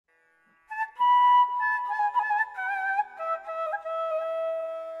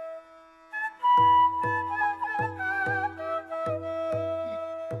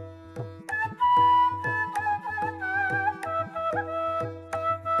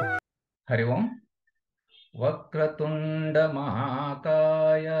हरि ओम। वक्रतुंड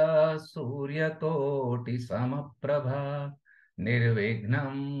महाकाय सूर्यकोटि समप्रभा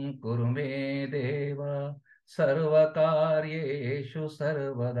निर्विघ्नं कुरु मे देव सर्वकार्येषु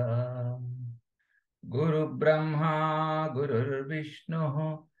सर्वदा। गुरु ब्रह्मा गुरुर्विष्णुः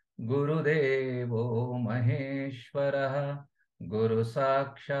गुरुदेवो महेश्वरः गुरु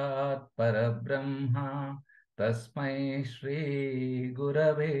साक्षात् परब्रह्मा तस्मै श्री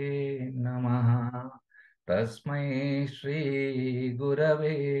गुरवे नमः। तस्मै श्री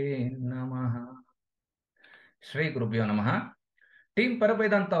गुरवे नमः। श्री गुरुभ्यो नमः। Team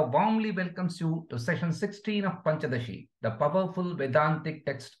Paravedanta warmly welcomes you to session 16 of Pancadashi, the powerful Vedantic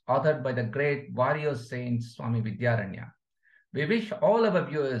text authored by the great warrior saint Swami Vidyaranya. We wish all our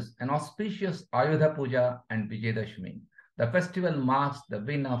viewers an auspicious Ayudha Puja and Vijayadashmi. The festival marks the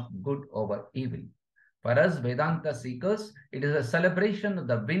win of good over evil. For us Vedanta seekers, it is a celebration of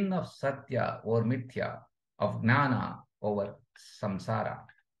the win of Satya over Mithya, of Gnana over Samsara.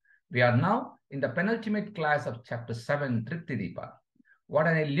 We are now in the penultimate class of chapter 7, Triptidipa. What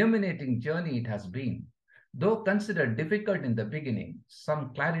an illuminating journey it has been. Though considered difficult in the beginning,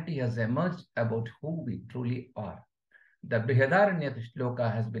 some clarity has emerged about who we truly are. The Brihadaranyaka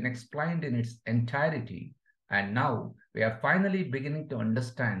shloka has been explained in its entirety, and now we are finally beginning to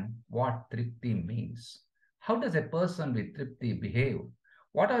understand what Tripti means. How does a person with Tripti behave?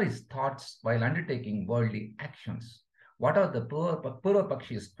 What are his thoughts while undertaking worldly actions? What are the Purva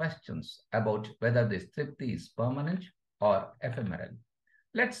Pakshi's questions about whether this Tripti is permanent or ephemeral?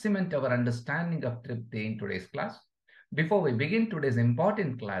 Let's cement our understanding of Tripti in today's class. Before we begin today's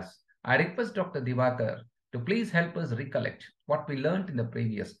important class, I request Dr. Divakar to please help us recollect what we learned in the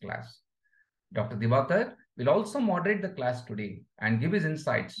previous class. Dr. Divakar will also moderate the class today and give his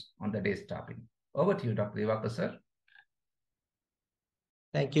insights on the day's topic. Over to you, Dr. Divakar, sir.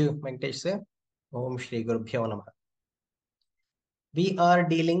 Thank you, Venkatesh sir. Om Shri Gurubhyo Namaha. We are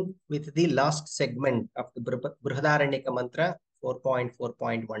dealing with the last segment of the Brihadaranyaka mantra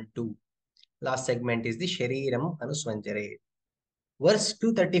 4.4.12. Last segment is the Shariram Anusanjare. Verse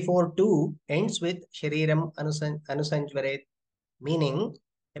 234.2 ends with Shariram Anusanjare, meaning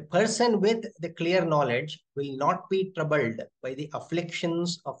a person with the clear knowledge will not be troubled by the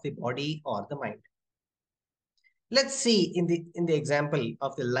afflictions of the body or the mind. Let's see in the example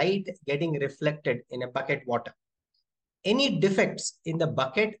of the light getting reflected in a bucket water. Any defects in the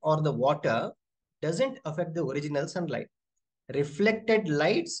bucket or the water doesn't affect the original sunlight. Reflected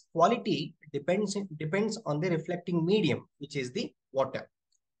light's quality depends on the reflecting medium, which is the water.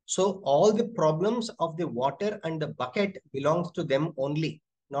 So all the problems of the water and the bucket belongs to them only,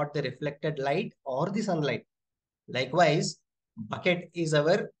 not the reflected light or the sunlight. Likewise, bucket is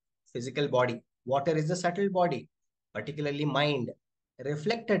our physical body. Water is the subtle body, particularly mind.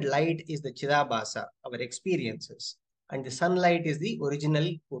 Reflected light is the Chidabhasa, our experiences. And the sunlight is the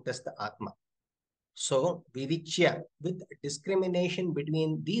original Kutastha Atma. So, Vivichya, with discrimination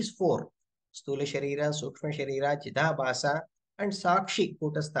between these four, Stula Sharira, Sukshma Sharira, Chidabhasa, and Sakshi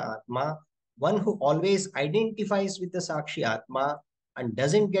Kutastha Atma, one who always identifies with the Sakshi Atma and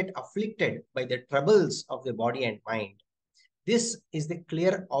doesn't get afflicted by the troubles of the body and mind. This is the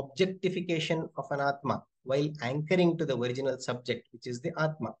clear objectification of an Atma while anchoring to the original subject, which is the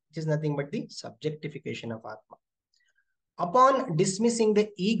Atma, which is nothing but the subjectification of Atma. Upon dismissing the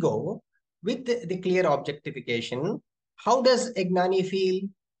ego with the clear objectification, how does Gnani feel?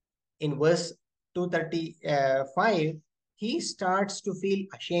 In verse 235, he starts to feel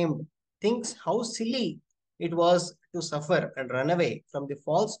ashamed, thinks how silly it was to suffer and run away from the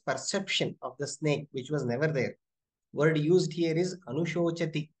false perception of the snake, which was never there. Word used here is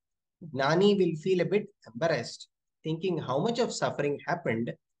Anushochati. Gnani will feel a bit embarrassed, thinking how much of suffering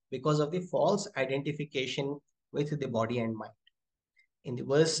happened because of the false identification with the body and mind. In the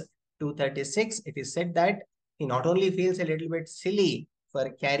verse 236, it is said that he not only feels a little bit silly for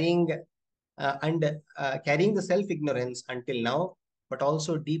carrying the self-ignorance until now, but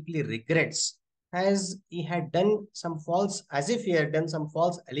also deeply regrets as he had done some false, as if he had done some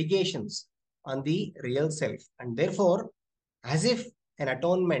false allegations on the real self. And therefore, as if an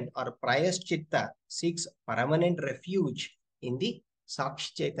atonement or prayaschitta seeks permanent refuge in the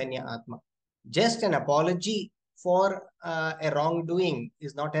Sakshi Chaitanya Atma. Just an apology for a wrongdoing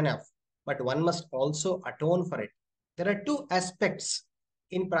is not enough, but one must also atone for it. There are two aspects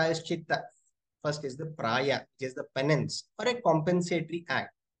in prayaschitta. First is the praya, which is the penance or a compensatory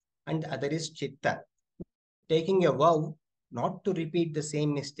act, and the other is chitta, taking a vow not to repeat the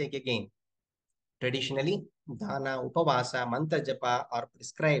same mistake again. Traditionally, dana, upavasa, mantra japa are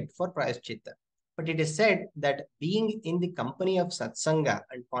prescribed for prayaschitta. But it is said that being in the company of satsanga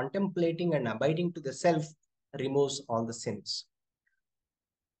and contemplating and abiding to the self removes all the sins.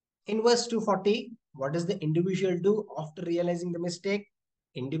 In verse 240, what does the individual do after realizing the mistake?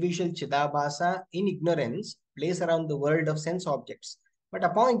 Individual Chidabhasa, in ignorance, plays around the world of sense objects, but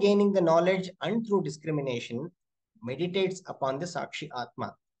upon gaining the knowledge and through discrimination, meditates upon the Sakshi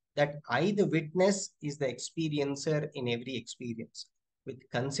Atma, that I, the witness, is the experiencer in every experience. With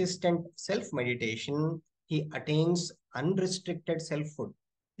consistent self-meditation, he attains unrestricted selfhood.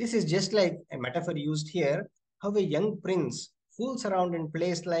 This is just like a metaphor used here, how a young prince fools around and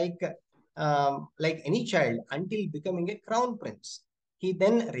plays like any child until becoming a crown prince. He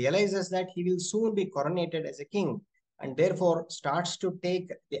then realizes that he will soon be coronated as a king and therefore starts to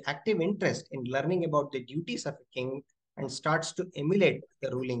take the active interest in learning about the duties of a king and starts to emulate the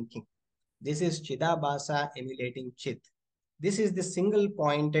ruling king. This is Chidabhasa emulating Chit. This is the single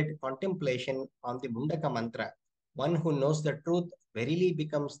pointed contemplation on the Mundaka mantra. One who knows the truth verily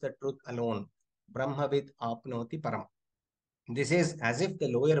becomes the truth alone. Brahmavid apnoti param. This is as if the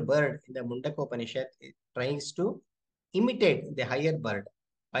lower bird in the Mundakopanishad tries to imitate the higher bird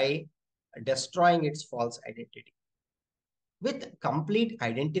by destroying its false identity. With complete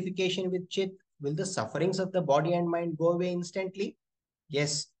identification with Chit, will the sufferings of the body and mind go away instantly?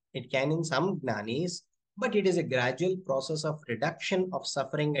 Yes, it can in some Jnanis, but it is a gradual process of reduction of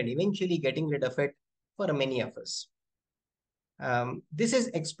suffering and eventually getting rid of it for many of us. This is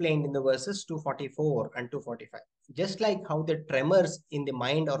explained in the verses 244 and 245. Just like how the tremors in the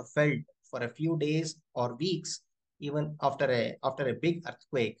mind are felt for a few days or weeks, even after a big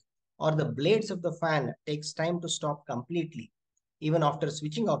earthquake, or the blades of the fan takes time to stop completely, even after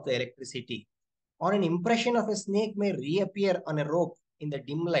switching off the electricity, or an impression of a snake may reappear on a rope in the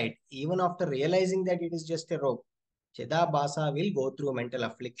dim light, even after realizing that it is just a rope. Chedabhasa will go through mental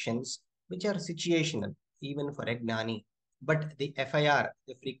afflictions, which are situational, even for a Gnani. But the FIR,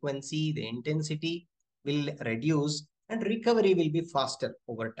 the frequency, the intensity will reduce and recovery will be faster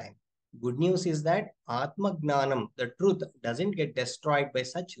over time. Good news is that Atma Gnanam, the truth, doesn't get destroyed by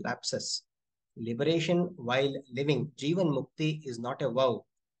such lapses. Liberation while living, Jivan Mukti, is not a vow,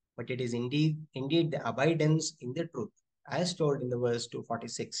 but it is indeed the abidance in the truth, as told in the verse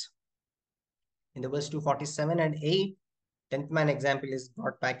 246. In the verse 247 and 8, 10th man example is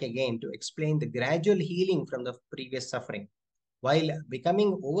brought back again to explain the gradual healing from the previous suffering. While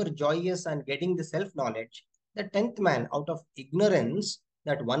becoming overjoyous and getting the self-knowledge, the 10th man, out of ignorance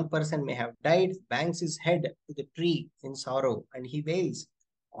that one person may have died, bangs his head to the tree in sorrow and he wails.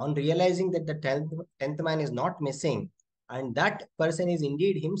 On realizing that the 10th man is not missing and that person is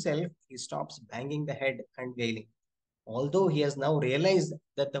indeed himself, he stops banging the head and wailing. Although he has now realized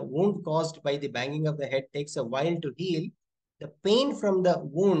that the wound caused by the banging of the head takes a while to heal, the pain from the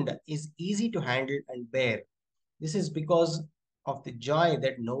wound is easy to handle and bear. This is because of the joy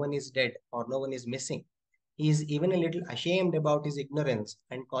that no one is dead or no one is missing. He is even a little ashamed about his ignorance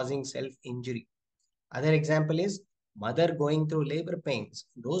and causing self-injury. Other example is mother going through labor pains.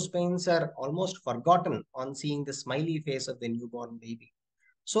 Those pains are almost forgotten on seeing the smiley face of the newborn baby.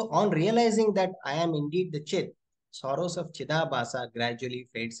 So on realizing that I am indeed the Chit, sorrows of Chidabhasa gradually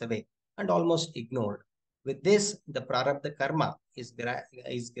fades away and almost ignored. With this, the prarabdha karma is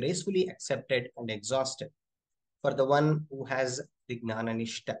gracefully accepted and exhausted. For the one who has the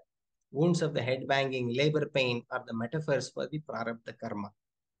Gnananishta, wounds of the head banging, labor pain are the metaphors for the prarabdha karma.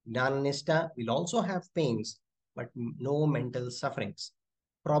 Gnananishta will also have pains, but no mental sufferings.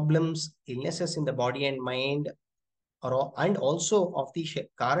 Problems, illnesses in the body and mind and also of the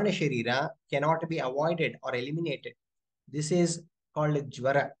Karana Sharira cannot be avoided or eliminated. This is called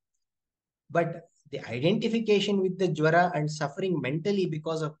Jvara. But the identification with the Jvara and suffering mentally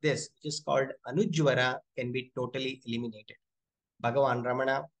because of this, which is called Anujvara, can be totally eliminated. Bhagavan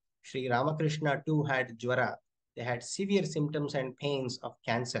Ramana, Sri Ramakrishna too had Jvara. They had severe symptoms and pains of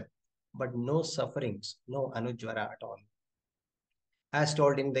cancer, but no sufferings, no Anujvara at all. As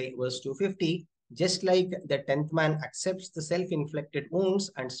told in the verse 250, just like the 10th man accepts the self-inflicted wounds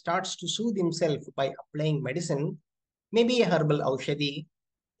and starts to soothe himself by applying medicine, maybe a herbal aushadhi,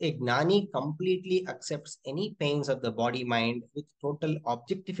 a gnani completely accepts any pains of the body-mind with total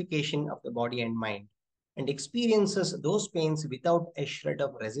objectification of the body and mind and experiences those pains without a shred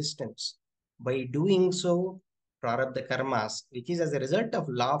of resistance. By doing so, prarabdha karmas, which is as a result of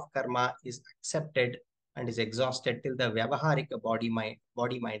law of karma, is accepted and is exhausted till the vyavaharika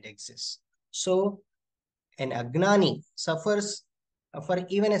body-mind exists. So, an agnani suffers for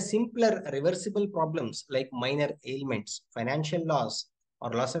even a simpler reversible problems like minor ailments, financial loss,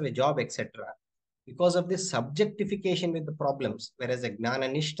 or loss of a job, etc. because of this subjectification with the problems, whereas a Gnana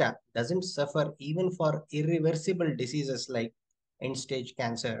Nishta doesn't suffer even for irreversible diseases like end-stage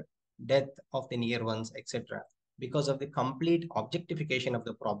cancer, death of the near ones, etc., because of the complete objectification of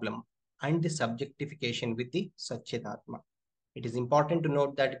the problem and the subjectification with the Satchidatma. It is important to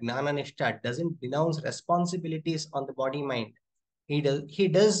note that Gnana Nishta doesn't denounce responsibilities on the body-mind. He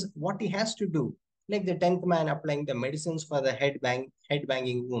does what he has to do, like the 10th man applying the medicines for the head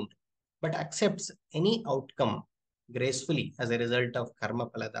banging wound, but accepts any outcome gracefully as a result of karma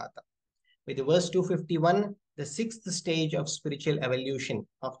paladata. With verse 251, the sixth stage of spiritual evolution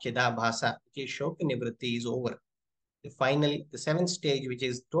of Chidabhasa, which is Shoka Nivritti, is over. The seventh stage, which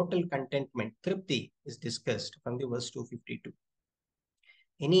is total contentment, Tripti, is discussed from the verse 252.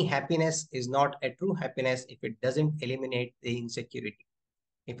 Any happiness is not a true happiness if it doesn't eliminate the insecurity,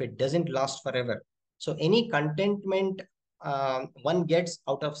 if it doesn't last forever. So any contentment one gets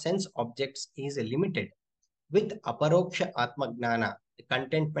out of sense objects is limited. With aparoksha atmagnana, the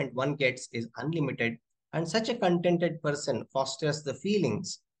contentment one gets is unlimited, and such a contented person fosters the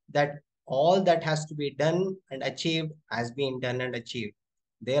feelings that all that has to be done and achieved has been done and achieved.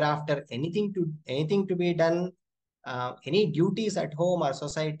 Thereafter, anything to be done, any duties at home or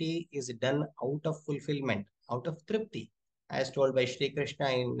society is done out of fulfillment, out of tripti, as told by Sri Krishna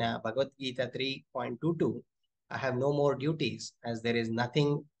in Bhagavad Gita 3.22. I have no more duties as there is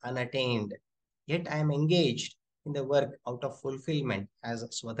nothing unattained. Yet I am engaged in the work out of fulfillment as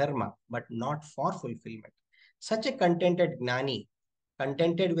swadharma, but not for fulfillment. Such a contented gnani,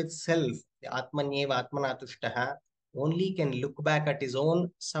 contented with self, the atmanyeva atmanatushtaha, only can look back at his own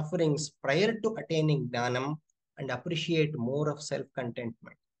sufferings prior to attaining gnanam and appreciate more of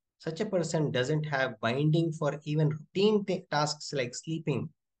self-contentment. Such a person doesn't have binding for even routine tasks like sleeping,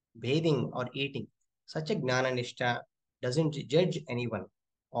 bathing, or eating. Such a gnananishta doesn't judge anyone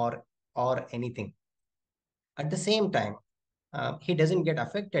or anything. At the same time, he doesn't get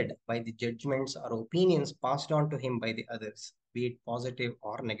affected by the judgments or opinions passed on to him by the others, be it positive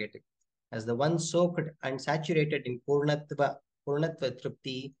or negative. As the one soaked and saturated in Purnatva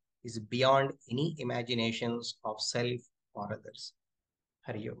Tripti is beyond any imaginations of self or others.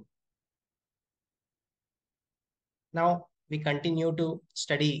 Hari Om. Now we continue to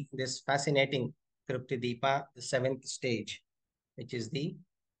study this fascinating Tripti Deepa, the seventh stage, which is the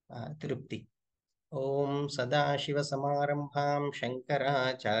Tripti. Om Sadashiva-Samarambham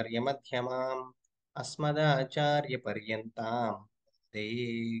Shankaracharya-Madhyamam Asmadacharya-Paryantam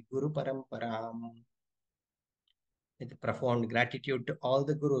Vande Guru Paramparam. With profound gratitude to all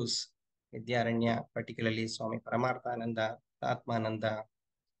the Gurus, Vidyaranya, particularly Swami Paramarthananda, Atmananda,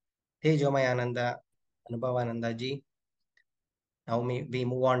 Tejomayananda, Anubhavananda ji. Now we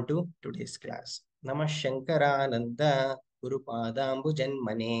move on to today's class. Namah Shankarananda Guru Padambu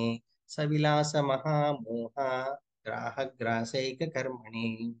Janmane Savilasa Mahamoha Grahagrasaika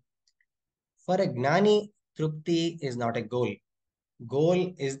Karmani. For a Gnani, Trupti is not a goal.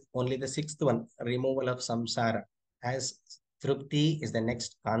 Goal is only the sixth one, removal of samsara, as Trupti is the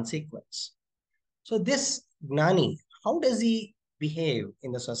next consequence. So this Gnani, how does he behave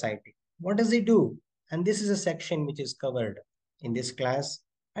in the society? What does he do? And this is a section which is covered in this class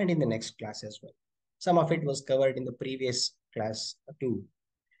and in the next class as well. Some of it was covered in the previous class too.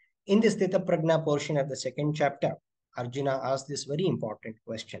 In this Sthita Prajna portion of the second chapter, Arjuna asked this very important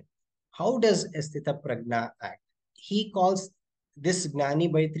question. How does a Sthita Prajna act? He calls this Gnani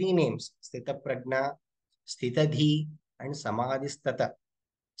by three names, Sthita Prajna, Sthitadhi, and Samadhistata.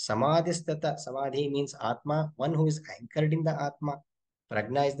 Samadhistata, Samadhi means Atma, one who is anchored in the Atma.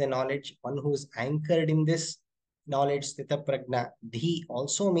 Prajna is the knowledge, one who is anchored in this knowledge, Sthita Prajna. Dhi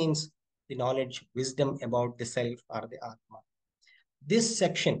also means the knowledge, wisdom about the self or the Atma. This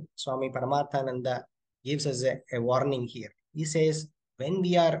section, Swami Paramarthananda gives us a warning here. He says, when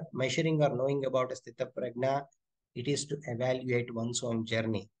we are measuring or knowing about a Sthita Prajna, it is to evaluate one's own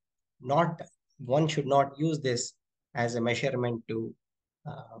journey. One should not use this as a measurement to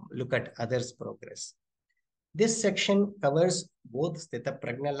look at others' progress. This section covers both Sthita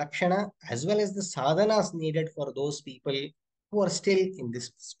Prajna Lakshana as well as the sadhanas needed for those people who are still in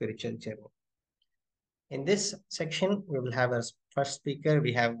this spiritual journey. In this section, we will have our first speaker.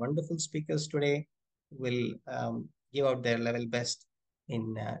 We have wonderful speakers today who will give out their level best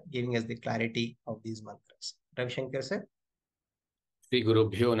in giving us the clarity of these mantras. Ravi Shankar sir. Shri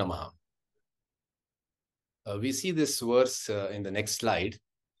Gurubhyo Namaha. We see this verse in the next slide,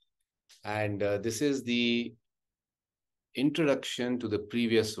 and this is the introduction to the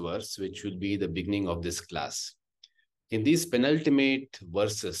previous verse, which will be the beginning of this class. In these penultimate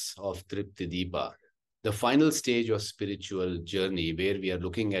verses of Tripti Deepa, the final stage of spiritual journey where we are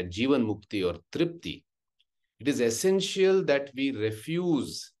looking at Jivan Mukti or Tripti, it is essential that we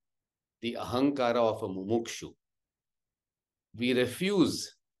refuse the ahankara of a mumukshu. We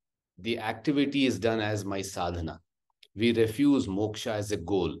refuse the activity is done as my sadhana. We refuse moksha as a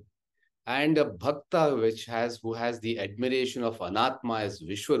goal. And a bhakta who has the admiration of Anatma as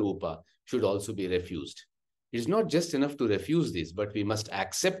Vishwarupa should also be refused. It is not just enough to refuse this, but we must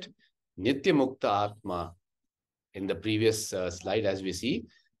accept Nitya Mukta Atma. In the previous slide, as we see,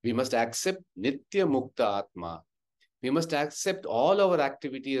 we must accept Nitya Mukta Atma. We must accept all our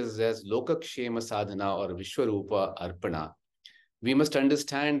activities as Lokakshema Sadhana or Vishwarupa Arpana. We must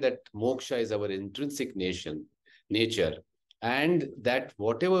understand that moksha is our intrinsic nature, and that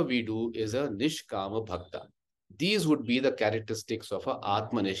whatever we do is a nishkama bhakta. These would be the characteristics of a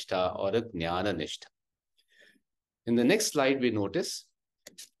atmanishta or a jnana nishtha. In the next slide, we notice,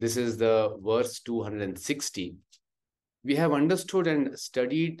 this is the verse 260. We have understood and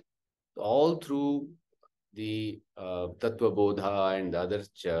studied all through the Tattva Bodha and other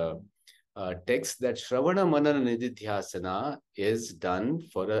texts that Shravana Manana Nididhyasana is done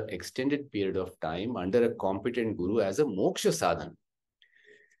for an extended period of time under a competent guru as a moksha sadhana.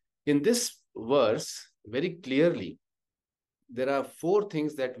 In this verse, very clearly, there are 4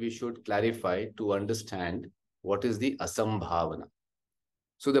 things that we should clarify to understand what is the asambhavana.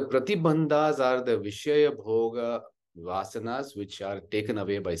 So the pratibandhas are the Vishaya Bhoga vasanas which are taken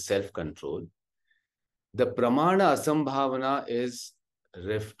away by self-control. The pramana asambhavana is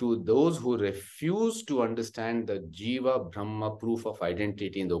to those who refuse to understand the Jiva Brahma proof of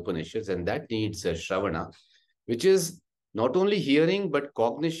identity in the Upanishads, and that needs a Shravana, which is not only hearing but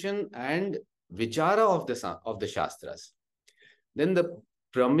cognition and vichara of the Shastras. Then the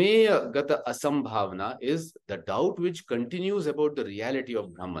Prameya Gata Asambhavana is the doubt which continues about the reality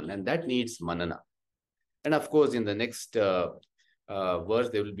of Brahman, and that needs manana. And of course, in the next verse,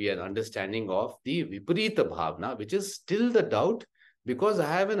 there will be an understanding of the Viparita Bhavana, which is still the doubt because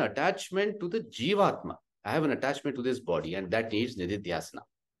I have an attachment to the Jivatma. I have an attachment to this body, and that needs Nididhyasana.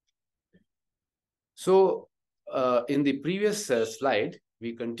 So, in the previous slide,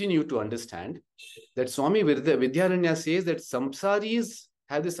 we continue to understand that Swami Vidyaranya says that samsaris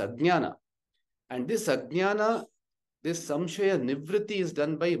have this ajnana, and this ajnana, this samshaya nivritti is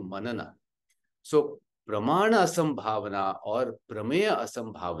done by manana. So, pramana asambhavana or prameya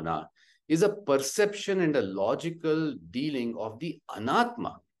asambhavana is a perception and a logical dealing of the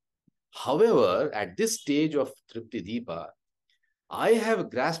anatma. However, at this stage of Tripti Deepa, I have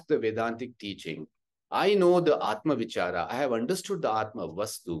grasped the Vedantic teaching. I know the Atma Vichara. I have understood the Atma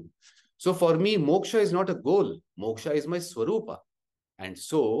Vastu. So for me, moksha is not a goal. Moksha is my Swarupa. And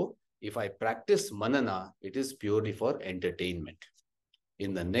so, if I practice manana, it is purely for entertainment.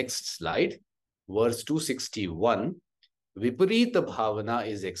 In the next slide, verse 261, Viparita Bhavana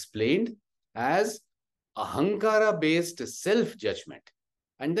is explained as ahankara-based self-judgment.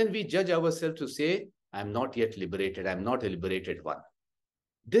 And then we judge ourselves to say, I am not yet liberated. I am not a liberated one.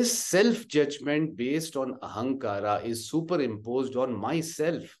 This self-judgment based on ahankara is superimposed on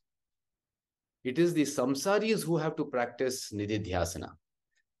myself. It is the samsaris who have to practice nididhyasana.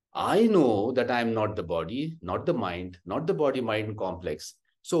 I know that I am not the body, not the mind, not the body-mind complex.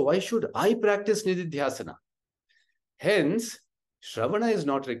 So why should I practice nididhyasana? Hence, Shravana is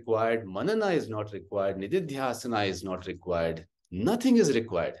not required, Manana is not required, Nididhyasana is not required. Nothing is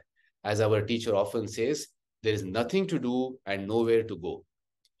required. As our teacher often says, there is nothing to do and nowhere to go.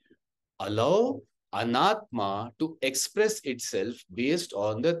 Allow Anatma to express itself based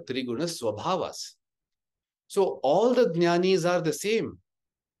on the Triguna Swabhavas. So all the Jnanis are the same,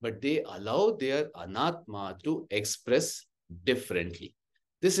 but they allow their Anatma to express differently.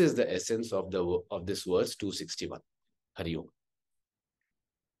 This is the essence of this verse 261. Hari Om.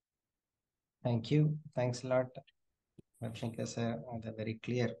 Thank you. Thanks a lot, Shankar sir, on the very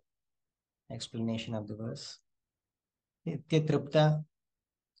clear explanation of the verse. Nitya Tripta,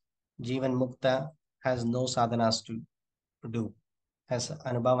 Jivan Mukta has no sadhanas to do. As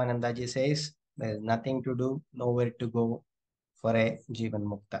Anubhavanandaji says, there is nothing to do, nowhere to go for a Jivan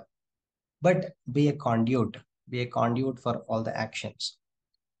Mukta. But be a conduit for all the actions.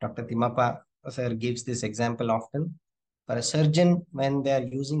 Dr. Timapa sir gives this example often. For a surgeon, when they are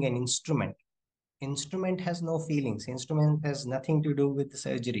using an instrument has no feelings. Instrument has nothing to do with the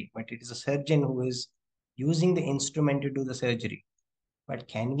surgery, but it is a surgeon who is using the instrument to do the surgery. But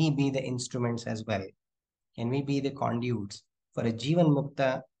can we be the instruments as well? Can we be the conduits? For a Jivan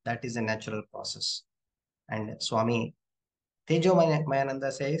Mukta, that is a natural process. And Swami Tejo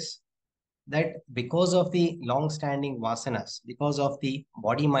Mayananda says, that because of the long-standing vasanas, because of the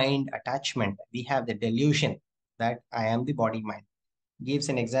body-mind attachment, we have the delusion that I am the body-mind. Gives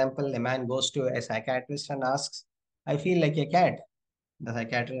an example, a man goes to a psychiatrist and asks, I feel like a cat. The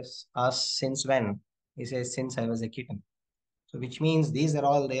psychiatrist asks, since when? He says, since I was a kitten. So which means these are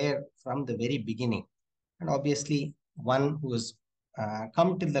all there from the very beginning. And obviously, one who has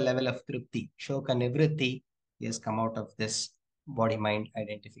come to the level of tripti, shoka nivritti, he has come out of this body-mind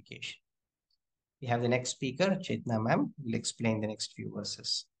identification. We have the next speaker, Chaitna ma'am, will explain the next few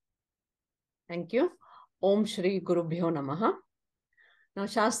verses. Thank you. Om Shri Gurubhyo Namaha. Now,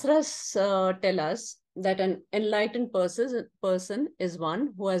 Shastras tell us that an enlightened person is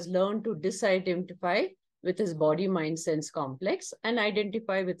one who has learned to disidentify with his body, mind, sense complex and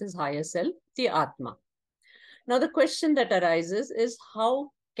identify with his higher self, the Atma. Now, the question that arises is, how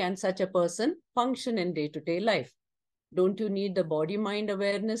can such a person function in day-to-day life? Don't you need the body-mind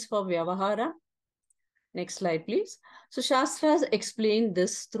awareness for Vyavahara? Next slide, please. So, Shastras explain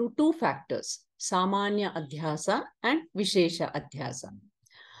this through two factors, Samanya Adhyasa and Vishesha Adhyasa.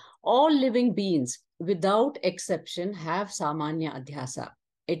 All living beings, without exception, have Samanya Adhyasa.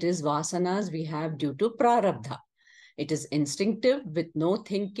 It is vasanas we have due to prarabdha. It is instinctive with no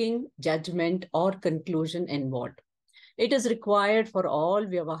thinking, judgment, or conclusion involved. It is required for all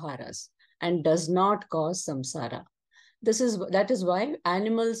vyavaharas and does not cause samsara. That is why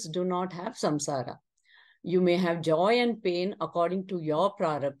animals do not have samsara. You may have joy and pain according to your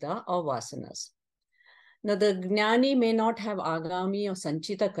prarabdha or vasanas. Now, the Jnani may not have Agami or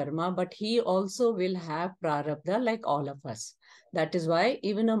Sanchita Karma, but he also will have Prarabdha like all of us. That is why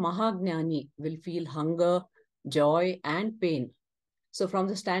even a Mahagnani will feel hunger, joy, and pain. So, from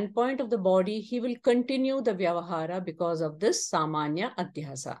the standpoint of the body, he will continue the Vyavahara because of this Samanya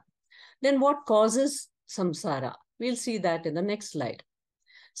Adhyasa. Then, what causes samsara? We'll see that in the next slide.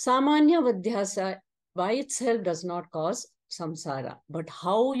 Samanya Adhyasa by itself does not cause samsara, but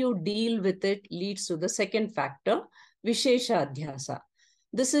how you deal with it leads to the second factor, Vishesha Adhyasa.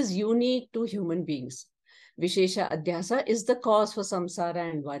 This is unique to human beings. Vishesha Adhyasa is the cause for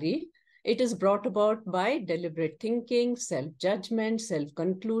samsara and worry. It is brought about by deliberate thinking, self-judgment,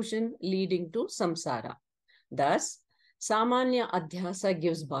 self-conclusion, leading to samsara. Thus, Samanya Adhyasa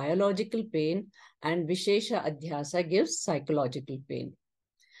gives biological pain and Vishesha Adhyasa gives psychological pain.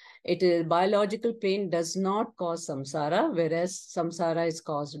 It is biological pain does not cause samsara, whereas samsara is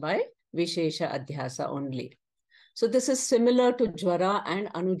caused by Vishesha Adhyasa only. So this is similar to Jwara and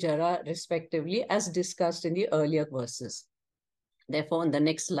Anujara respectively as discussed in the earlier verses. Therefore, on the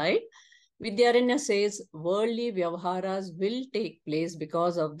next slide, Vidyaranya says worldly vyavaharas will take place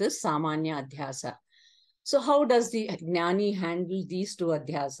because of this Samanya Adhyasa. So how does the Jnani handle these two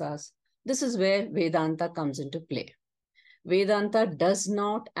Adhyasas? This is where Vedanta comes into play. Vedanta does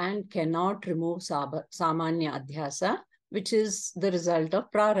not and cannot remove Samanya Adhyasa, which is the result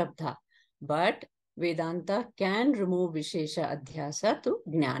of Prarabdha. But Vedanta can remove Vishesha Adhyasa to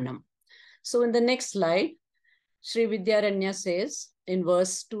Jnanam. So in the next slide, Sri Vidyaranya says in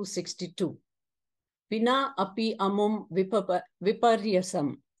verse 262, Vina api amum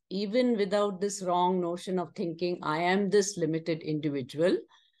viparyasam. Even without this wrong notion of thinking, I am this limited individual,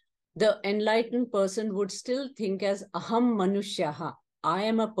 the enlightened person would still think as aham manushyaha. I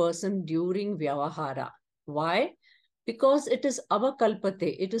am a person during vyavahara. Why? Because it is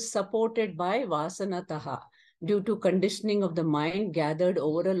avakalpate. It is supported by vasanataha due to conditioning of the mind gathered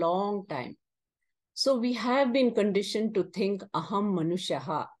over a long time. So we have been conditioned to think aham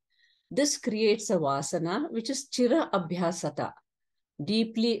manushyaha. This creates a vasana which is chira abhyasata,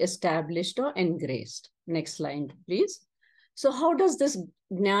 deeply established or engraced. Next slide, please. So how does this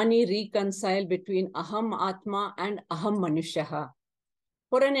Jnani reconcile between Aham Atma and Aham Manushyaha?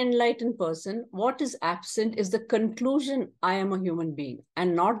 For an enlightened person, what is absent is the conclusion I am a human being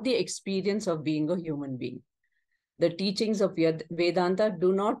and not the experience of being a human being. The teachings of Vedanta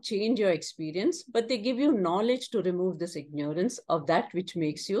do not change your experience, but they give you knowledge to remove this ignorance of that which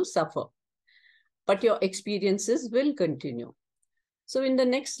makes you suffer. But your experiences will continue. So in the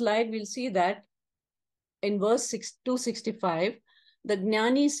next slide, we'll see that in verse 265, the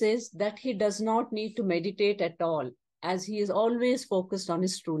Jnani says that he does not need to meditate at all, as he is always focused on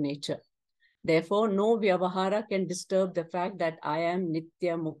his true nature. Therefore, no vyavahara can disturb the fact that I am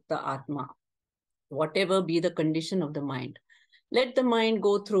Nitya Mukta Atma, whatever be the condition of the mind. Let the mind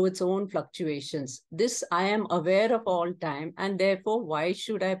go through its own fluctuations. This I am aware of all time, and therefore, why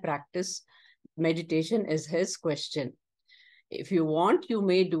should I practice meditation is his question. If you want, you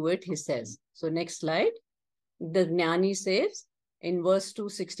may do it, he says. So next slide. The Jnani says in verse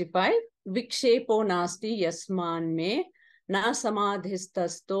 265, Vikshepo nasti yasman me Na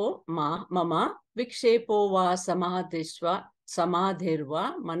samadhistasto mama vikshepo va samadhirva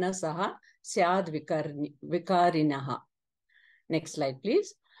manasaha syad vikarinaha. Next slide,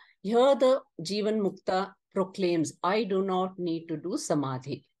 please. Here the Jivan Mukta proclaims, I do not need to do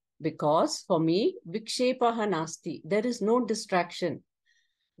samadhi because for me, vikshepaha nasti, there is no distraction.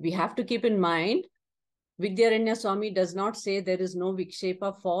 We have to keep in mind, Vidyaranya Swami does not say there is no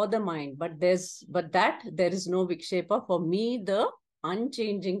vikshepa for the mind, but there is no vikshepa for me, the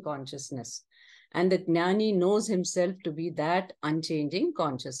unchanging consciousness. And the Jnani knows himself to be that unchanging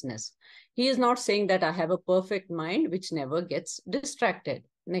consciousness. He is not saying that I have a perfect mind which never gets distracted.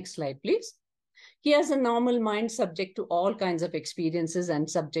 Next slide, please. He has a normal mind subject to all kinds of experiences and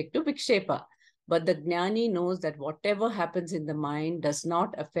subject to vikshepa. But the Jnani knows that whatever happens in the mind does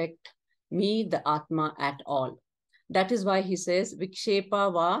not affect me, the Atma, at all. That is why he says,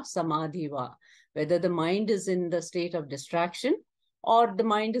 Vikshepa va samadhi va. Whether the mind is in the state of distraction or the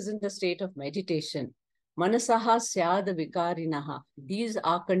mind is in the state of meditation. Manasaha syad vikarinaha. These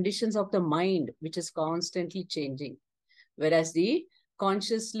are conditions of the mind which is constantly changing. Whereas the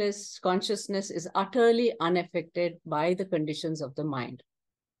consciousness is utterly unaffected by the conditions of the mind.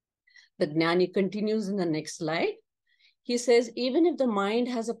 The Jnani continues in the next slide. He says, even if the mind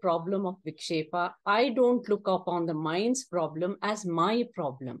has a problem of vikshepa, I don't look upon the mind's problem as my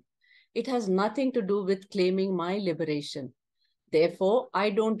problem. It has nothing to do with claiming my liberation. Therefore,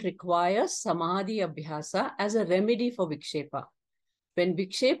 I don't require samadhi abhyasa as a remedy for vikshepa. When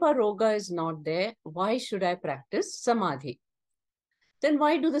vikshepa roga is not there, why should I practice samadhi? Then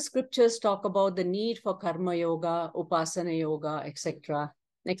why do the scriptures talk about the need for karma yoga, upasana yoga, etc.?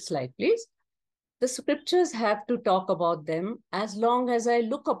 Next slide, please. The scriptures have to talk about them as long as I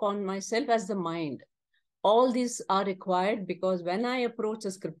look upon myself as the mind. All these are required because when I approach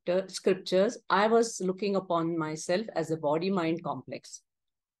the scriptures, I was looking upon myself as a body-mind complex.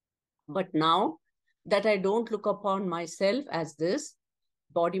 But now that I don't look upon myself as this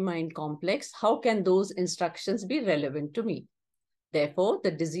body-mind complex, how can those instructions be relevant to me? Therefore, the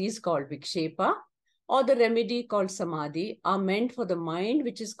disease called vikshepa or the remedy called samadhi are meant for the mind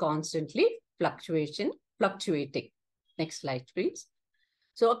which is constantly fluctuating. Next slide, please.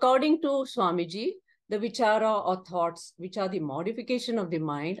 So according to Swamiji, the vichara or thoughts, which are the modification of the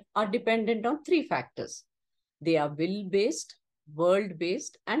mind, are dependent on three factors. They are will-based,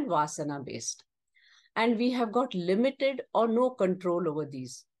 world-based, and vasana-based. And we have got limited or no control over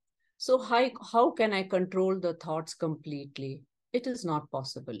these. So how can I control the thoughts completely? It is not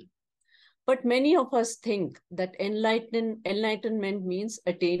possible. But many of us think that enlightenment means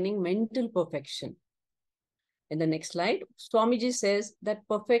attaining mental perfection. In the next slide, Swamiji says that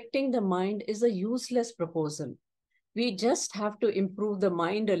perfecting the mind is a useless proposal. We just have to improve the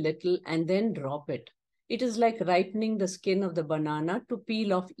mind a little and then drop it. It is like ripening the skin of the banana to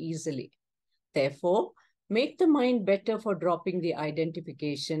peel off easily. Therefore, make the mind better for dropping the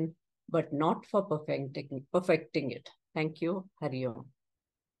identification, but not for perfecting it. Thank you. Hari Om.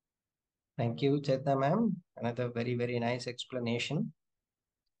 Thank you, Chetna ma'am. Another very, very nice explanation.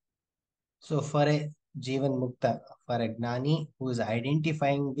 So for a Jivan Mukta, for a Gnani who is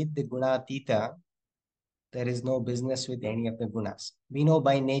identifying with the Gunatita, there is no business with any of the gunas. We know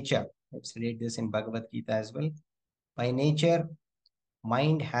by nature, I've studied this in Bhagavad Gita as well. By nature,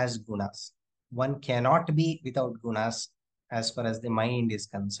 mind has gunas. One cannot be without gunas as far as the mind is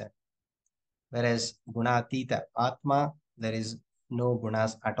concerned. Whereas Gunatita, Atma, there is no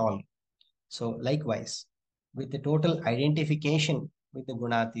gunas at all. So likewise, with the total identification with the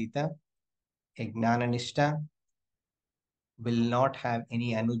Gunatita, a Gnananishta will not have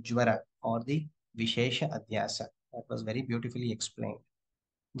any Anujvara or the Vishesha Adhyasa. That was very beautifully explained.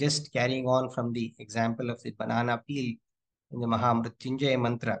 Just carrying on from the example of the banana peel in the Mahamrityunjaya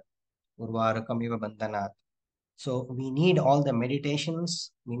mantra, Urvarakamiva Bandhanat. So we need all the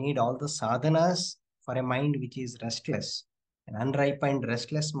meditations, we need all the sadhanas for a mind which is restless. An unripened,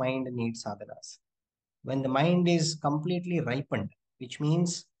 restless mind needs sadhanas. When the mind is completely ripened, which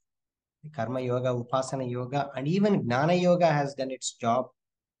means the Karma Yoga, Upasana Yoga, and even Gnana Yoga has done its job,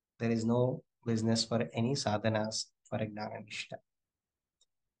 there is no business for any sadhanas for a Gnana Nishta.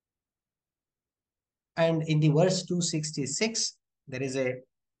 And in the verse 266, there is a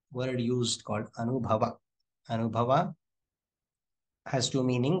word used called Anubhava. Anubhava has two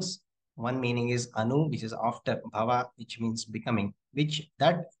meanings. One meaning is Anu, which is after, Bhava, which means becoming, which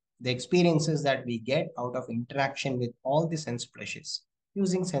that the experiences that we get out of interaction with all the sense pleasures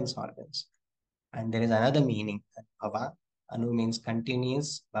using sense organs. And there is another meaning, Bhava. Anu means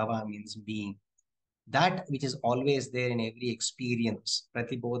continuous, Bhava means being. That which is always there in every experience,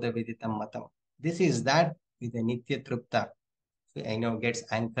 Pratibodha Viditam Matam. This is that with a Nitya Trupta, gets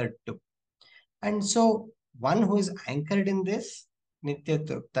anchored to. And so one who is anchored in this Nitya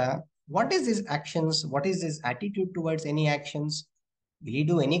Trupta, what is his actions? What is his attitude towards any actions? Will he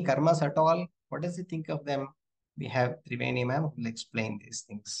do any karmas at all? What does he think of them? We have Triveni ma'am who will explain these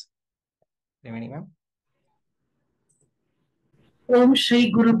things. Triveni ma'am. Om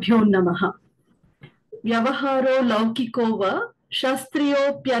Shri Gurubhyo Namaha. Vyavaharo laukiko va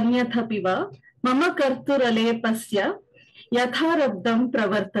shastriyopyanyathapi va mama karturalepasya yatharabdam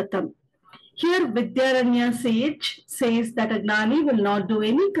pravartatam. Here Vidyaranya sage says that a gnani will not do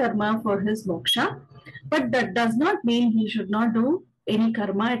any karma for his moksha, but that does not mean he should not do any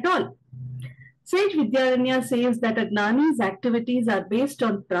karma at all. Sage Vidyaranya says that a gnani's activities are based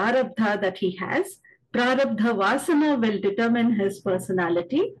on prarabdha that he has. Prarabdha vasana will determine his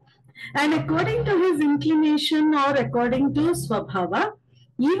personality, and according to his inclination or according to swabhava,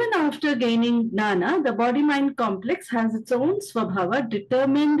 even after gaining gnana, the body-mind complex has its own swabhava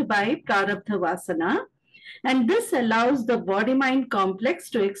determined by prarabdha vasana, and this allows the body-mind complex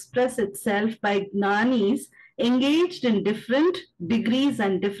to express itself by gnanis engaged in different degrees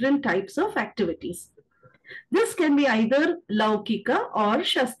and different types of activities. This can be either laukika or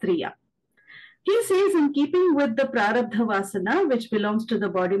shastriya. He says, in keeping with the prarabdha vasana, which belongs to the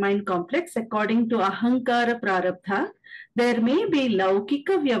body-mind complex, according to ahankara prarabdha, there may be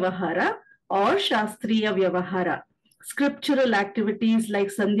laukika vyavahara or shastriya vyavahara. Scriptural activities like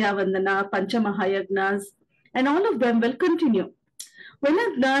Sandhya Vandana, Panchamahayagnas, and all of them will continue. When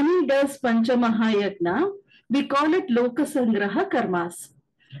a gnani does Panchamahayagna, we call it Lokasangraha karmas.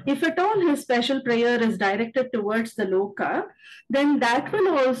 If at all his special prayer is directed towards the Loka, then that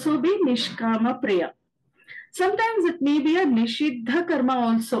will also be Nishkama prayer. Sometimes it may be a Nishiddha karma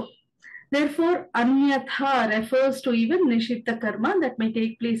also. Therefore, Anyatha refers to even Nishiddha karma that may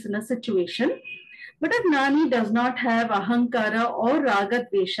take place in a situation. But a gnani does not have Ahankara or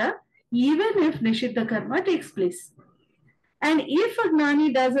Ragadvesha, even if Nishiddha karma takes place. And if a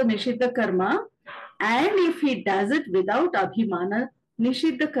gnani does a Nishiddha karma, and if he does it without Abhimana,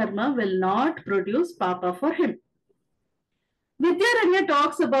 Nishiddha karma will not produce papa for him. Vidyaranya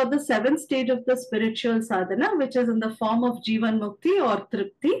talks about the seventh stage of the spiritual sadhana, which is in the form of Jivan Mukti or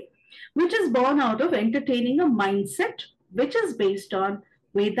Tripti, which is born out of entertaining a mindset which is based on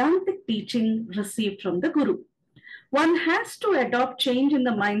Vedantic teaching received from the Guru. One has to adopt change in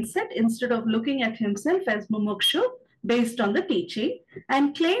the mindset instead of looking at himself as mumukshu based on the teaching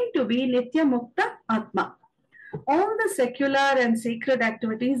and claim to be Nitya Mukta Atma. All the secular and sacred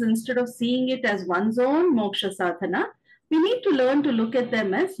activities, instead of seeing it as one's own moksha sadhana, we need to learn to look at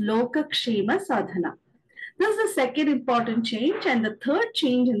them as Lokakshema sadhana. This is the second important change, and the third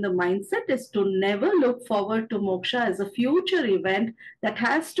change in the mindset is to never look forward to moksha as a future event that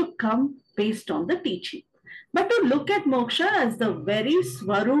has to come based on the teaching, but to look at moksha as the very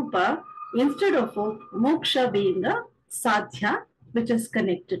swarupa instead of moksha being a sadhya which is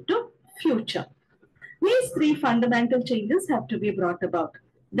connected to future. These three fundamental changes have to be brought about.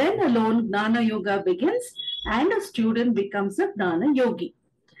 Then alone Gnana Yoga begins and a student becomes a Gnana Yogi.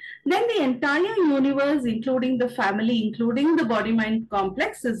 Then the entire universe, including the family, including the body-mind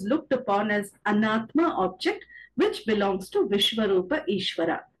complex, is looked upon as Anatma object which belongs to Vishwarupa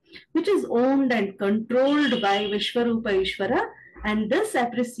Ishvara, which is owned and controlled by Vishwarupa Ishvara, and this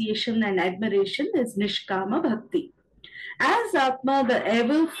appreciation and admiration is Nishkama Bhakti. As Atma, the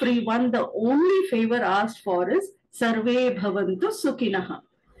ever free one, the only favor asked for is Sarve Bhavantu Sukhinaha.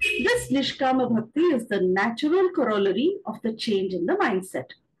 This Nishkama Bhakti is the natural corollary of the change in the mindset.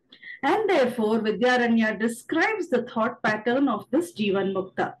 And therefore, Vidyaranya describes the thought pattern of this Jivan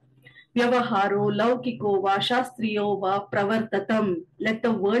Mukta. Vyavaharo, Laukiko va, Shastriyo va, Pravartatam. Let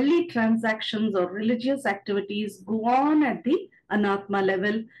the worldly transactions or religious activities go on at the Anatma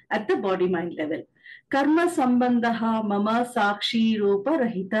level, at the body-mind level. Karma sambandaha mama sakshi rupa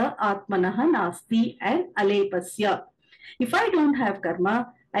rahita atmanaha nasti and alepasya. If I don't have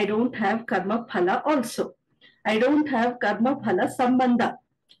karma, I don't have karma phala also. I don't have karma phala sambandha.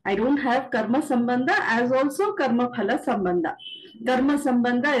 I don't have karma sambandha as also karma phala sambandha. Karma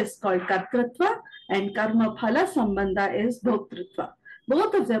sambandha is called kartritva and karma phala sambandha is bhoktritva.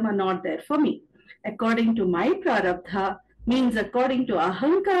 Both of them are not there for me. According to my prarabdha, means according to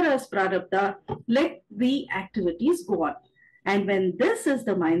ahankara's prarabdha, let the activities go on. And when this is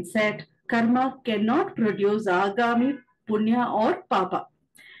the mindset, karma cannot produce agami, punya or papa.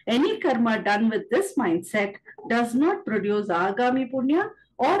 Any karma done with this mindset does not produce agami punya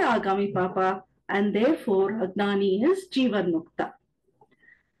or agami papa, and therefore Agnani is Jivan Mukta.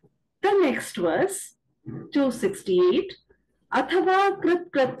 The next verse, 268, Athava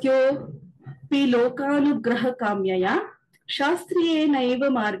Krit Kratyo Pilokanugraha Kamyaya शास्त्रीयेनैव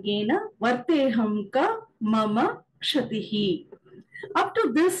मार्गेण वर्तेऽहं का मम क्षतिः. Up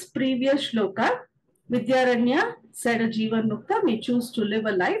to this previous shloka, Vidyaranya said a Jivan Mukta may choose to live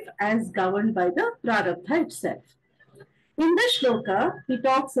a life as governed by the Prarabdha itself. In this shloka, he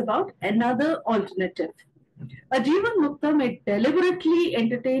talks about another alternative. A Jivan Mukta may deliberately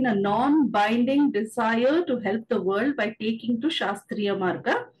entertain a non-binding desire to help the world by taking to Shastriya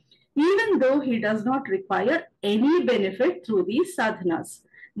Marga, even though he does not require any benefit through these sadhanas,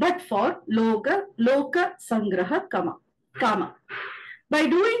 but for Loka Sangraha Kama. By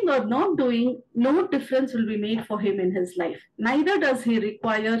doing or not doing, no difference will be made for him in his life. Neither does he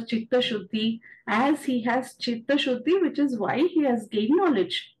require Chitta Shuddhi, as he has Chitta Shuddhi, which is why he has gained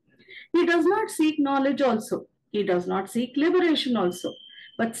knowledge. He does not seek knowledge also. He does not seek liberation also.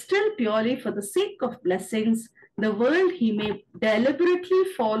 But still, purely for the sake of blessings, the world, he may deliberately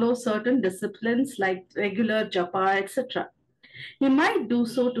follow certain disciplines like regular japa, etc. He might do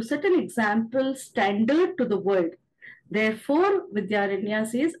so to set an example standard to the world. Therefore, Vidyaranya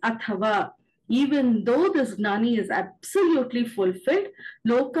says, Athava, even though this Gnani is absolutely fulfilled,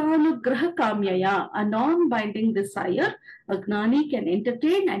 Lokanugraha Kamyaya, a non-binding desire, a Gnani can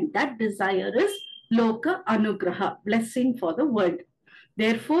entertain, and that desire is Loka Anugraha, blessing for the world.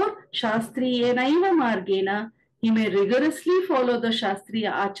 Therefore, Shastriyenaiva Margena, he may rigorously follow the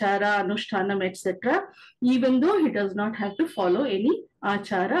Shastriya Achara, Anushtanam, etc., even though he does not have to follow any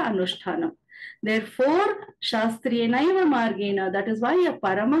Achara, Anushtanam. Therefore, Shastriyanaiva Margena, that is why a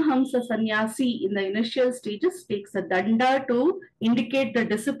Paramahamsa sannyasi in the initial stages takes a danda to indicate the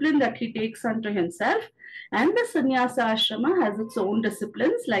discipline that he takes unto himself, and the sannyasa ashrama has its own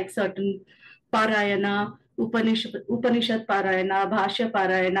disciplines like certain parayana, Upanishad Parayana, Bhashya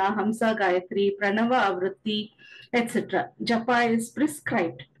Parayana, Hamsa Gayatri, Pranava Avritti, etc. Japa is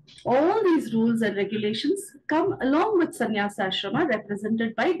prescribed. All these rules and regulations come along with sannyasa ashrama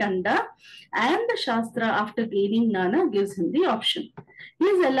represented by danda, and the shastra after gaining gnana gives him the option. He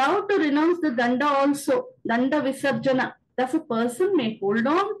is allowed to renounce the danda also, danda visarjana. Thus a person may hold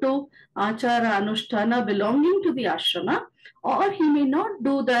on to achara anushtana belonging to the ashrama, or he may not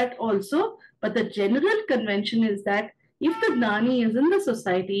do that also, but the general convention is that if the gnani is in the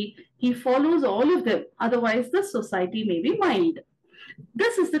society, he follows all of them, otherwise the society may be mild.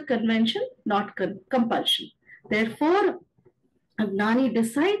 This is the convention, not compulsion. Therefore, a Gnani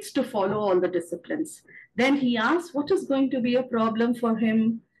decides to follow all the disciplines. Then he asks what is going to be a problem for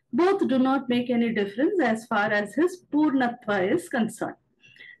him. Both do not make any difference as far as his Purnatva is concerned.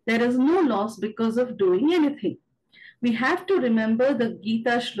 There is no loss because of doing anything. We have to remember the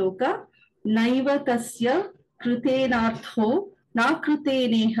Gita shloka, Naiva tasya kritenartho na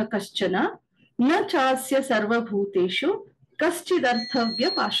kriteneha kaschana na chasya sarva bhuteshu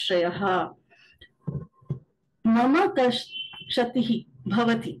kaschidarthavya pashrayah. Mama kashatihi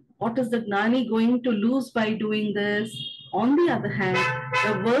bhavati. What is the Gnani going to lose by doing this? On the other hand,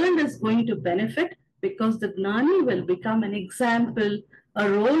 the world is going to benefit because the Gnani will become an example, a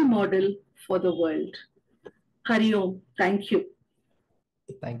role model for the world. Hari Om. Thank you.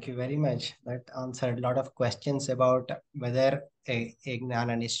 Thank you very much. That answered a lot of questions about whether a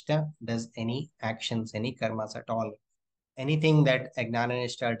Gnananishta does any actions, any karmas at all. Anything that a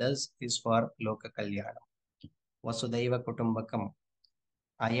Gnananishta does is for Loka Kalyana. Vasudhaiva Kutumbakam.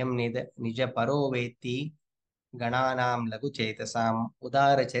 Ayam Nija Paro Veti Gananam Lagu Chetasam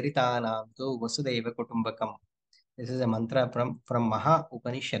Udara Charitanam Tu Vasudhaiva Kutumbakam. This is a mantra from Maha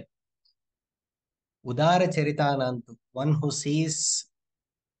Upanishad. Udara Charitanantu, one who sees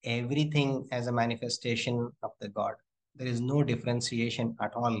everything as a manifestation of the God. There is no differentiation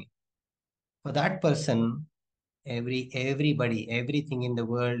at all. For that person, everybody, everything in the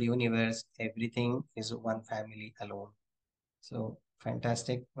world, universe, everything is one family alone. So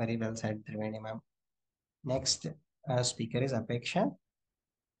fantastic. Very well said, Triveni ma'am. Next speaker is Apeksha.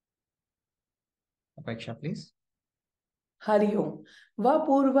 Apeksha, please. Hari ओम व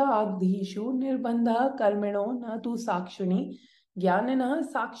पूर्व आग्धीषु निर्बंधः कर्मिणो न तु साक्षिणी ज्ञानिनः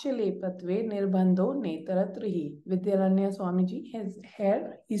साक्ष्यलेपत्वे निर्बंधो नेतरत्र हि. Vidyaranya Swamiji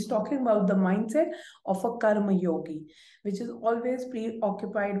he's talking about the mindset of a karma yogi, which is always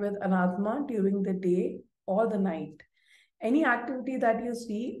preoccupied with anatma during the day or the night. Any activity that you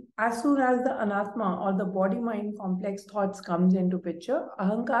see, as soon as the anatma or the body-mind complex thoughts comes into picture,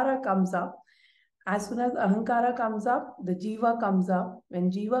 ahankara comes up. As soon as ahankara comes up, the jiva comes up. When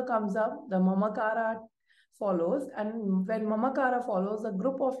jiva comes up, the mamakara follows, and when mamakara follows, a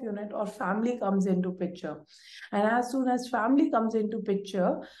group of unit or family comes into picture. And as soon as family comes into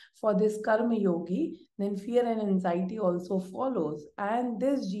picture for this karma yogi, then fear and anxiety also follows. And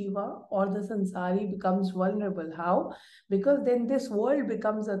this jiva or the sansari becomes vulnerable. How? Because then this world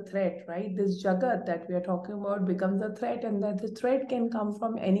becomes a threat, right? This jagat that we are talking about becomes a threat, and that the threat can come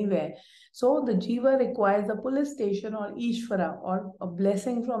from anywhere. So the jiva requires a police station or Ishvara or a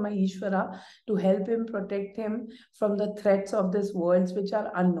blessing from a Ishvara to help him, protect him from the threats of this worlds which are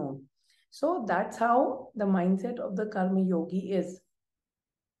unknown. So that's how the mindset of the karma yogi is.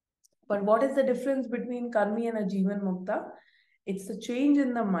 But what is the difference between karmi and a jivan mukta? It's a change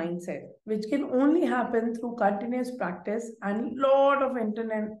in the mindset, which can only happen through continuous practice, and a lot of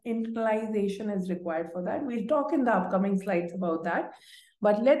internalization is required for that. We'll talk in the upcoming slides about that.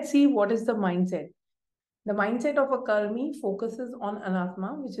 But let's see what is the mindset. The mindset of a karmi focuses on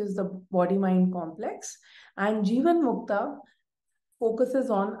anatma, which is the body-mind complex, and jivan mukta focuses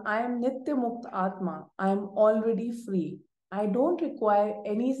on I am nitya mukta atma, I am already free. I don't require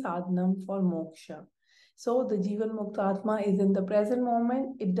any sadhanam for moksha. So the Jivan Mukta Atma is in the present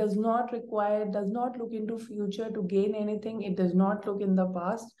moment. It does not require, does not look into future to gain anything. It does not look in the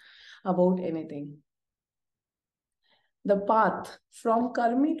past about anything. The path from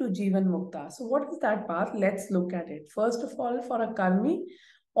Karmi to Jivan Mukta. So what is that path? Let's look at it. First of all, for a Karmi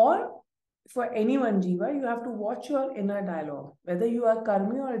or for anyone jiva, you have to watch your inner dialogue. Whether you are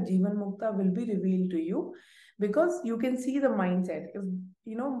karmi or jivan mukta will be revealed to you, because you can see the mindset. If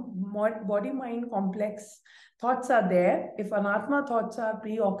body mind complex thoughts are there, if anatma thoughts are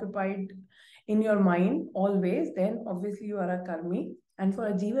preoccupied in your mind always, then obviously you are a karmi. And for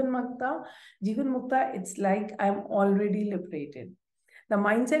a jivan mukta, it's like I'm already liberated. The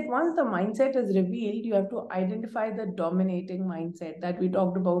mindset, once the mindset is revealed, you have to identify the dominating mindset that we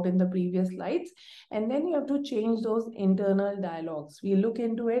talked about in the previous slides. And then you have to change those internal dialogues. We look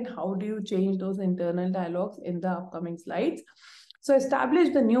into it. How do you change those internal dialogues in the upcoming slides? So establish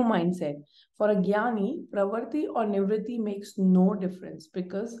the new mindset. For a jnani, pravarti or nivritti makes no difference,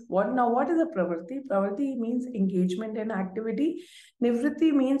 because what is a pravarti? Pravarti means engagement in activity.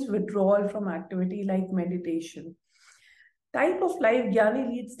 Nivritti means withdrawal from activity like meditation. Type of life Jnani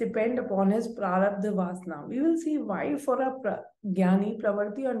leads depend upon his prarabdha vasana. We will see why for a Jnani,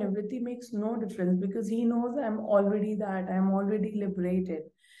 pravarti or nivritti makes no difference, because he knows I'm already that, I'm already liberated.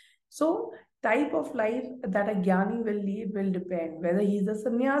 So type of life that a Jnani will lead will depend whether he's a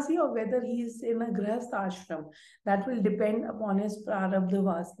sannyasi or whether he's in a grihastha ashram. That will depend upon his prarabdha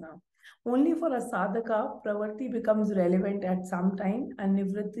vasana. Only for a sadhaka, pravarti becomes relevant at some time and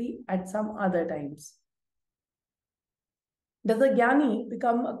nivritti at some other times. Does a jnani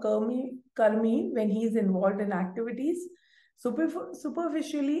become a karmi when he is involved in activities?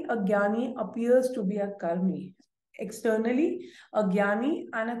 Superficially, a jnani appears to be a karmi. Externally, a jnani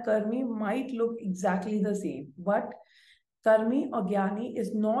and a karmi might look exactly the same, but karmi or jnani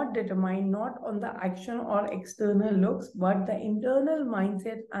is not determined not on the action or external looks, but the internal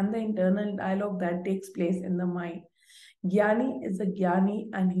mindset and the internal dialogue that takes place in the mind. Jnani is a jnani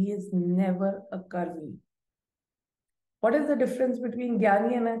and he is never a karmi. What is the difference between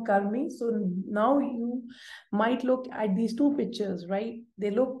Jnani and a Karmi? So now you might look at these two pictures, right? They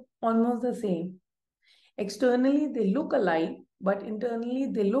look almost the same. Externally, they look alike, but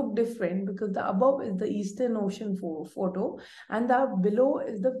internally, they look different, because the above is the Eastern Ocean photo and the below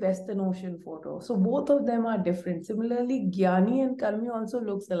is the Western Ocean photo. So both of them are different. Similarly, Jnani and Karmi also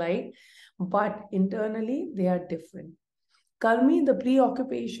looks alike, but internally, they are different. Karmi, the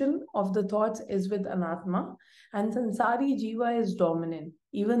preoccupation of the thoughts is with anatma, and sansari jiva is dominant,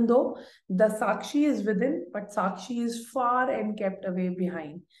 even though the sakshi is within, but sakshi is far and kept away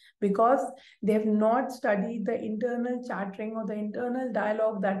behind, because they have not studied the internal chattering or the internal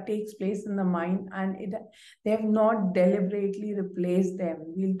dialogue that takes place in the mind, and they have not deliberately replaced them.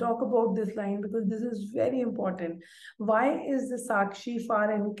 We'll talk about this line because this is very important. Why is the sakshi far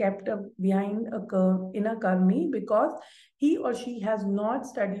and kept behind in a karmi? Because he or she has not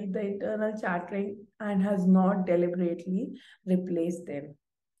studied the internal chattering and has not deliberately replaced them.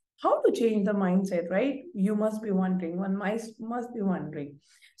 How to change the mindset, right? You must be wondering, one must be wondering.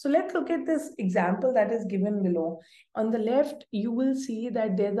 So let's look at this example that is given below. On the left, you will see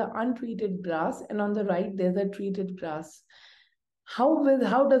that there's an untreated grass, and on the right, there's a treated grass. How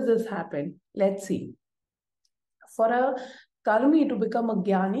does this happen? Let's see. For a karmi to become a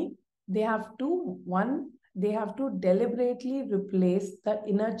jnani, they have to, one, they have to deliberately replace the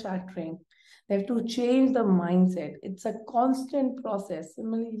inner chattering. They have to change the mindset. It's a constant process.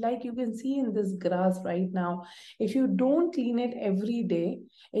 Similarly, like you can see in this grass right now, if you don't clean it every day,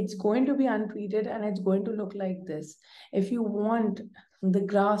 it's going to be untreated and it's going to look like this. If you want the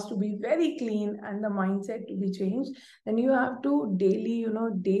grass to be very clean and the mindset to be changed, then you have to daily,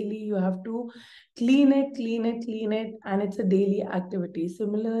 daily you have to clean it, and it's a daily activity.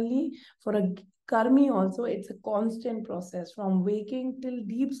 Similarly, for a karmi also, it's a constant process from waking till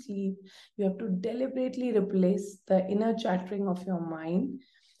deep sleep. You have to deliberately replace the inner chattering of your mind.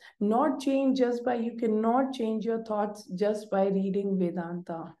 Not change just by, you cannot change your thoughts just by reading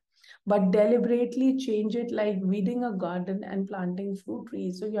Vedanta, but deliberately change it like weeding a garden and planting fruit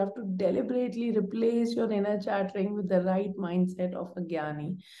trees. So you have to deliberately replace your inner chattering with the right mindset of a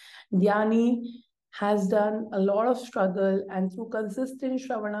jnani. Jnani has done a lot of struggle, and through consistent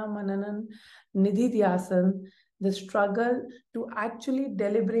Shravana, Mananan, Nididhyasan, the struggle to actually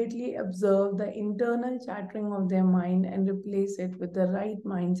deliberately observe the internal chattering of their mind and replace it with the right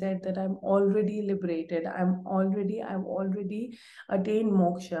mindset that I'm already liberated, I've already attained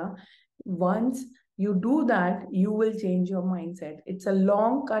moksha. Once you do that, you will change your mindset. It's a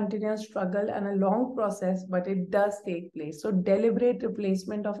long, continuous struggle and a long process, but it does take place. So deliberate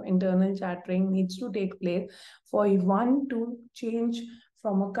replacement of internal chattering needs to take place for one to change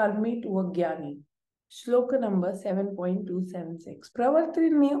from a karmi to a jnani. श्लोक number 7.276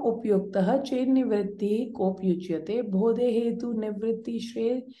 प्रवर्तने उपयुक्तः चेत् निवृत्तिः कोपयुज्यते बोधे हेतु निवृत्ति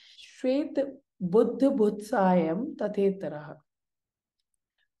श्वेत Buddha बुत्सायं तथेतरः.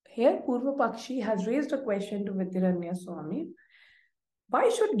 Here Purva Pakshi has raised a question to Vidyaranya Swami. Why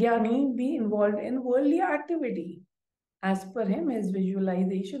should Jnani be involved in worldly activity? As per him, his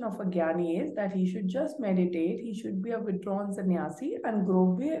visualization of a Jnani is that he should just meditate, he should be a withdrawn sannyasi and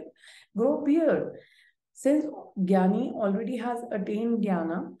grow beard. Since Jnani already has attained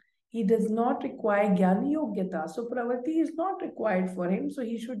Jnana, he does not require Jnani Yogyata. So Pravati is not required for him. So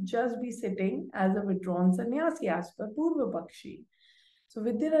he should just be sitting as a withdrawn sannyasi as per Purva Pakshi. So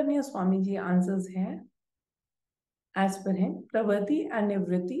Vidyaranya Swamiji answers here. As per him, Pravati and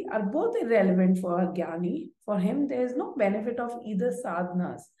Nivritti are both irrelevant for a Jnani. For him, there is no benefit of either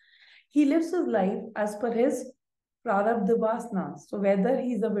sadhanas. He lives his life as per his prarabdha vasana. So whether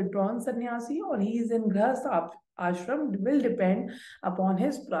he is a withdrawn sannyasi or he is in grahastha ashram will depend upon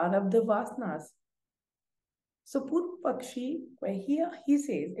his prarabdha vasanas. So Purva Pakshi, where he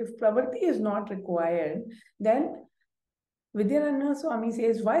says, if Pravati is not required, then Vidyaranya Swami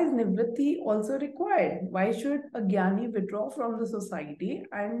says, why is Nivritti also required? Why should a Jnani withdraw from the society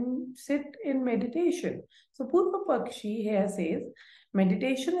and sit in meditation? So Purva Pakshi here says,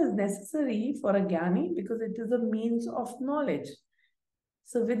 meditation is necessary for a Jnani because it is a means of knowledge.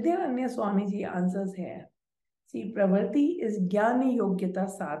 So Vidyaranya Swamiji answers here. See, Pravati is Jnani Yogyata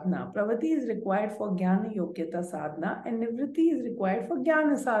Sadhana. Pravati is required for Jnani Yogyata Sadhana and Nivritti is required for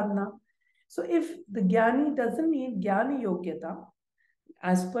Jnana Sadhana. So if the Jnani doesn't need Jnana Yogyata,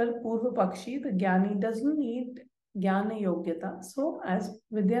 as per Purva Pakshi, the Jnani doesn't need Jnana Yogyata. So as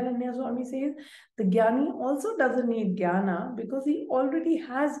Vidyaranya Swami says, the Jnani also doesn't need Jnana because he already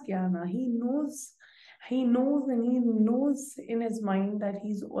has Jnana. He knows in his mind that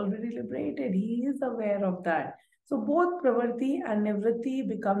he's already liberated. He is aware of that. So both Pravritti and Nivritti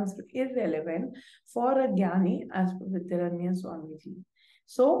becomes irrelevant for a Jnani as per Vidyaranya Swamiji.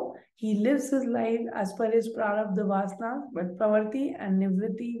 So he lives his life as per his prarabdha vasana, but Pravritti and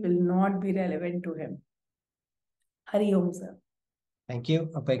Nivritti will not be relevant to him. Hari Om, sir. Thank you,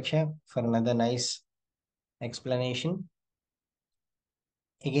 Apeksha, for another nice explanation.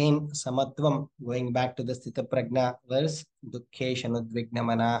 Again, Samatvam, going back to the Sthita Prajna verse, Dukkheshu Anudvigna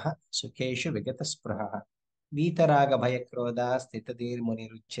Manaha, Sukheshu Vigata Spraha, Vitaraga Bhayakroda Sthitadir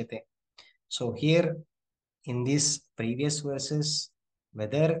Muniruchyate. So here, in these previous verses,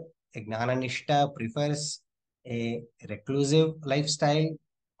 whether a Gnananishta prefers a reclusive lifestyle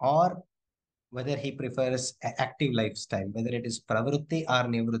or whether he prefers an active lifestyle, whether it is pravritti or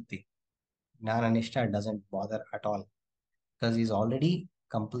nivritti, Gnananishta doesn't bother at all because he's already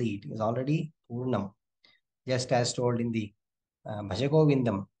complete, he's already purnam. Just as told in the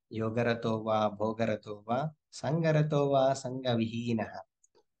Bhajagovindam, Yogarato va, Bhogarato va, Sangarato va, Sangavihinaha.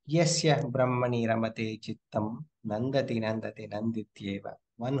 Yasya Brahmani Ramate Chittam Nandati Nandityeva.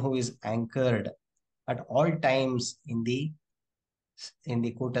 One who is anchored at all times in the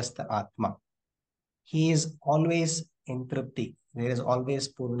Kutastha Atma. He is always in Tripti. There is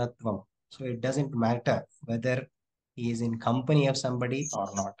always Purnatvam. So it doesn't matter whether he is in company of somebody or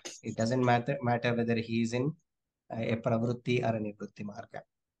not. It doesn't matter whether he is in a Pravrutti or a Nivrutti Marga.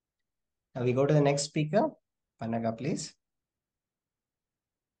 Now we go to the next speaker. Panaga, please.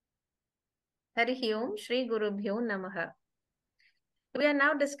 Harihi Om Shri Gurubhyo Namaha. We are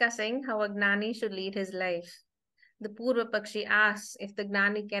now discussing how a Gnani should lead his life. The Purva Pakshi asks if the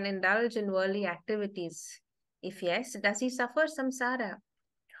Gnani can indulge in worldly activities. If yes, does he suffer samsara?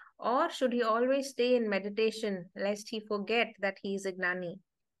 Or should he always stay in meditation lest he forget that he is a Gnani?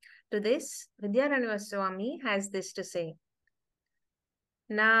 To this, Vidyaranya Swami has this to say.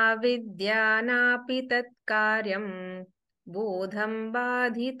 Na vidya napi tat karyam bodham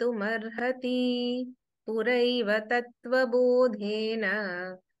badhitumarhati puraiva tattva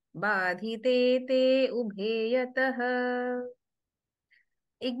bodhena badhite te ubheyatah.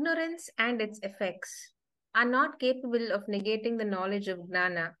 Ignorance and its effects are not capable of negating the knowledge of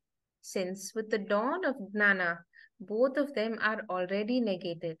Gnana, since with the dawn of Gnana, both of them are already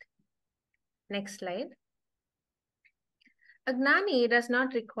negated. Next slide. A Gnani does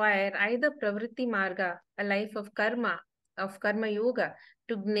not require either Pravritti Marga, a life of Karma Yoga,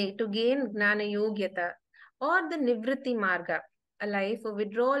 to gain Gnana Yogyata, or the Nivritti Marga, a life of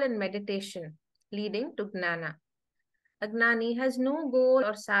withdrawal and meditation, leading to Gnana. A Gnani has no goal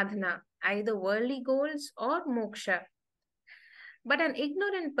or sadhana, either worldly goals or moksha. But an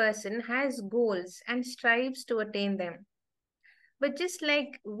ignorant person has goals and strives to attain them. But just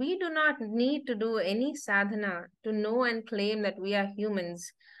like we do not need to do any sadhana to know and claim that we are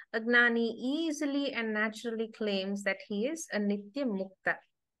humans, a Gnani easily and naturally claims that he is a Nitya Mukta.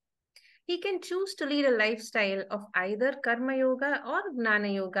 He can choose to lead a lifestyle of either Karma Yoga or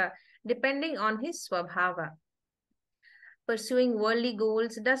Gnana Yoga, depending on his Swabhava. Pursuing worldly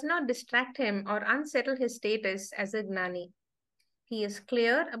goals does not distract him or unsettle his status as a Gnani. He is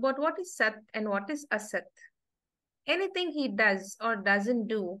clear about what is Sat and what is Asat. Anything he does or doesn't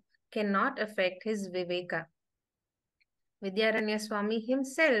do cannot affect his Viveka. Vidyaranya Swami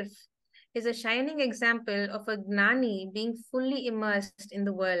himself is a shining example of a Gnani being fully immersed in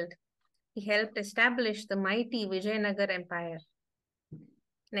the world. He helped establish the mighty Vijayanagar Empire.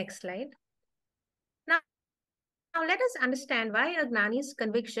 Next slide. Now let us understand why a Gnani's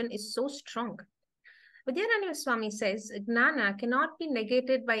conviction is so strong. Vidyaranya Swami says Gnana cannot be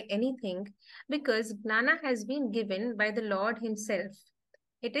negated by anything because Gnana has been given by the Lord himself.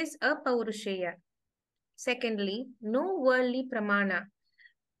 It is a Paurusheya. Secondly, no worldly pramana,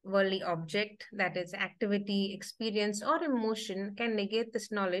 worldly object, that is activity, experience or emotion can negate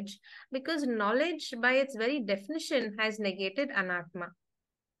this knowledge because knowledge by its very definition has negated anatma.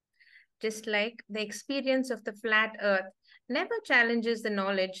 Just like the experience of the flat earth never challenges the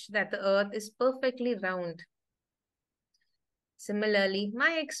knowledge that the earth is perfectly round. Similarly,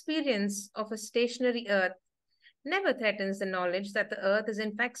 my experience of a stationary earth never threatens the knowledge that the earth is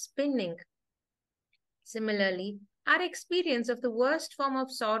in fact spinning. Similarly, our experience of the worst form of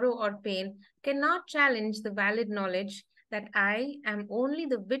sorrow or pain cannot challenge the valid knowledge that I am only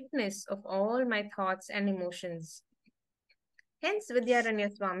the witness of all my thoughts and emotions. Hence,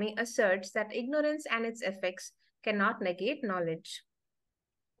 Vidyaranya Swami asserts that ignorance and its effects cannot negate knowledge.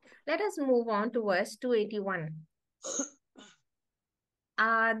 Let us move on to verse 281.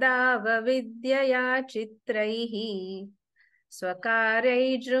 Adava vidyaya chitraihi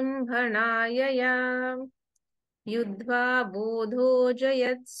swakarai jrumbhanayaya yudhva bodho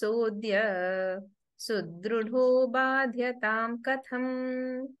jayat sodya sudrudho badhyatam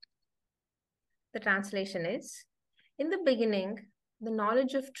katham. The translation is, in the beginning, the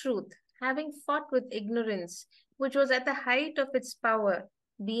knowledge of truth, having fought with ignorance, which was at the height of its power,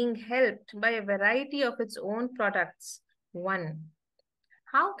 being helped by a variety of its own products, won.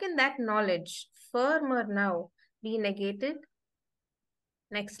 How can that knowledge, firmer now, be negated?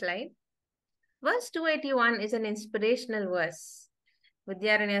 Next slide. Verse 281 is an inspirational verse.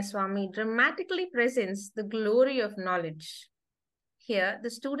 Vidyaranya Swami dramatically presents the glory of knowledge. Here, the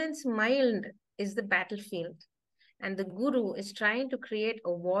student's mind is the battlefield, and the guru is trying to create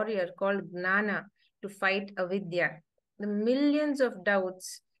a warrior called Gnana to fight avidya. The millions of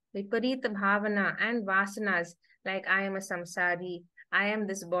doubts, viparita bhavana and vasanas like I am a samsari, I am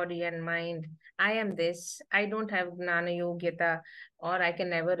this body and mind, I am this, I don't have Gnana Yogyata, or I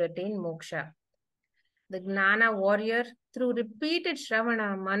can never attain moksha. The Gnana warrior, through repeated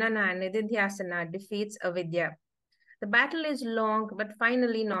Shravana, Manana and Nididhyasana, defeats avidya. The battle is long, but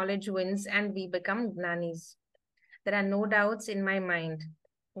finally knowledge wins and we become Gnanis. There are no doubts in my mind.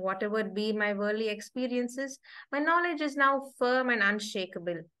 Whatever be my worldly experiences, my knowledge is now firm and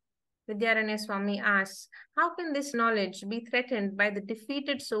unshakable. Vidyaranya Swami asks, how can this knowledge be threatened by the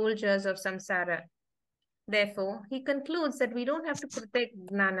defeated soldiers of samsara? Therefore, he concludes that we don't have to protect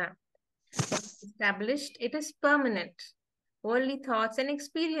Gnana. Once established, it is permanent. Worldly thoughts and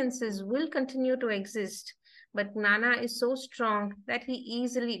experiences will continue to exist, but Gnana is so strong that he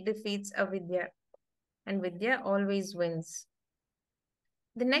easily defeats avidya, and Vidya always wins.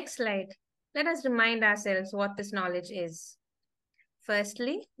 The next slide, let us remind ourselves what this knowledge is.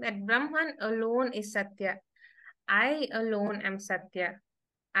 Firstly, that Brahman alone is Satya. I alone am Satya.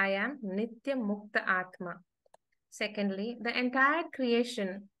 I am Nitya Mukta Atma. Secondly, the entire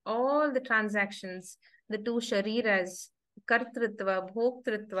creation, all the transactions, the two shariras, kartritva,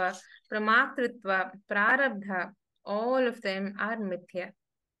 bhoktritva, pramatritva, prarabdha, all of them are mithya.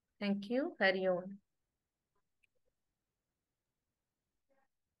 Thank you. Hari Om.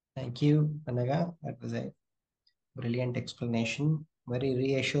 Thank you, Panaga. That was a brilliant explanation. Very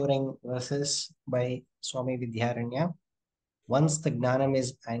reassuring verses by Swami Vidyaranya. Once the Gnanam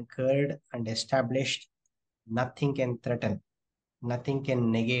is anchored and established, nothing can threaten, nothing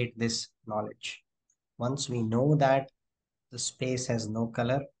can negate this knowledge. Once we know that the space has no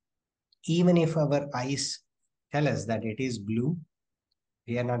color, even if our eyes tell us that it is blue,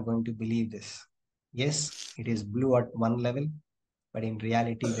 we are not going to believe this. Yes, it is blue at one level, but in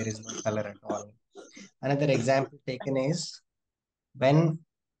reality, there is no color at all. Another example taken is when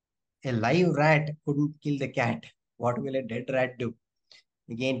a live rat couldn't kill the cat, what will a dead rat do?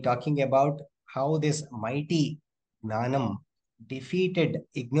 Again, talking about how this mighty Gnanam defeated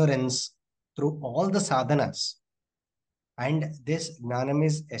ignorance through all the sadhanas. And this Gnanam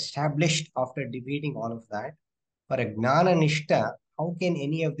is established after defeating all of that. For a Gnana Nishta, how can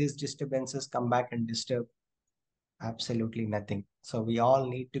any of these disturbances come back and disturb? Absolutely nothing. So we all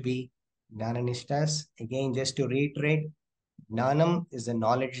need to be Gnana Nishtas. Again, just to reiterate, Gnanam is the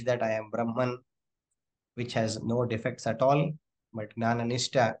knowledge that I am Brahman, which has no defects at all. But Gnana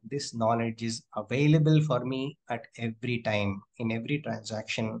Nishta, this knowledge is available for me at every time, in every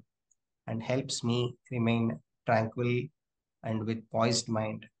transaction, and helps me remain tranquil and with poised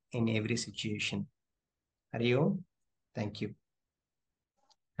mind in every situation. Hari Om. Thank you.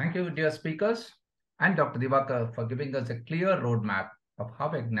 Thank you, dear speakers, and Dr. Divakar for giving us a clear roadmap of how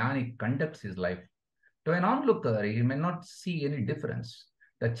a Gnani conducts his life. To an onlooker, he may not see any difference.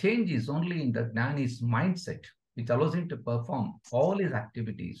 The change is only in the Gnani's mindset, which allows him to perform all his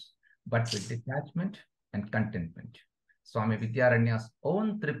activities, but with detachment and contentment. Swami Vidyaranya's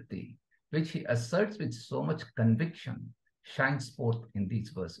own Tripti, which he asserts with so much conviction, shines forth in these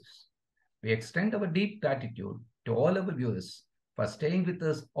verses. We extend our deep gratitude to all our viewers for staying with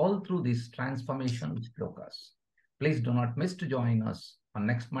us all through these transformational shlokas. Please do not miss to join us on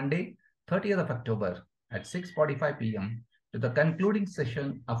next Monday, 30th of October at 6:45 p.m. to the concluding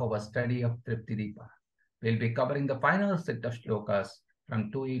session of our study of Tripti Deepa. We'll be covering the final set of shlokas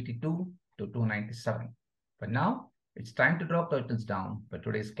from 282 to 297. For now, it's time to draw curtains down for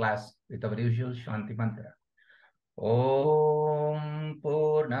today's class with our usual Shanti Mantra. Om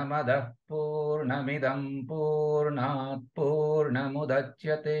Purnamadah Purnamidam Purnat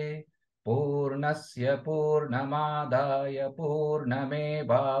Purnamudachyate Purnasya Purnamadaya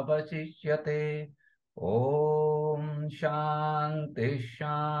Purnamevavasishyate Om Shanti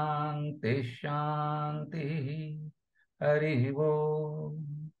Shanti Shanti Hari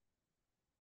Om.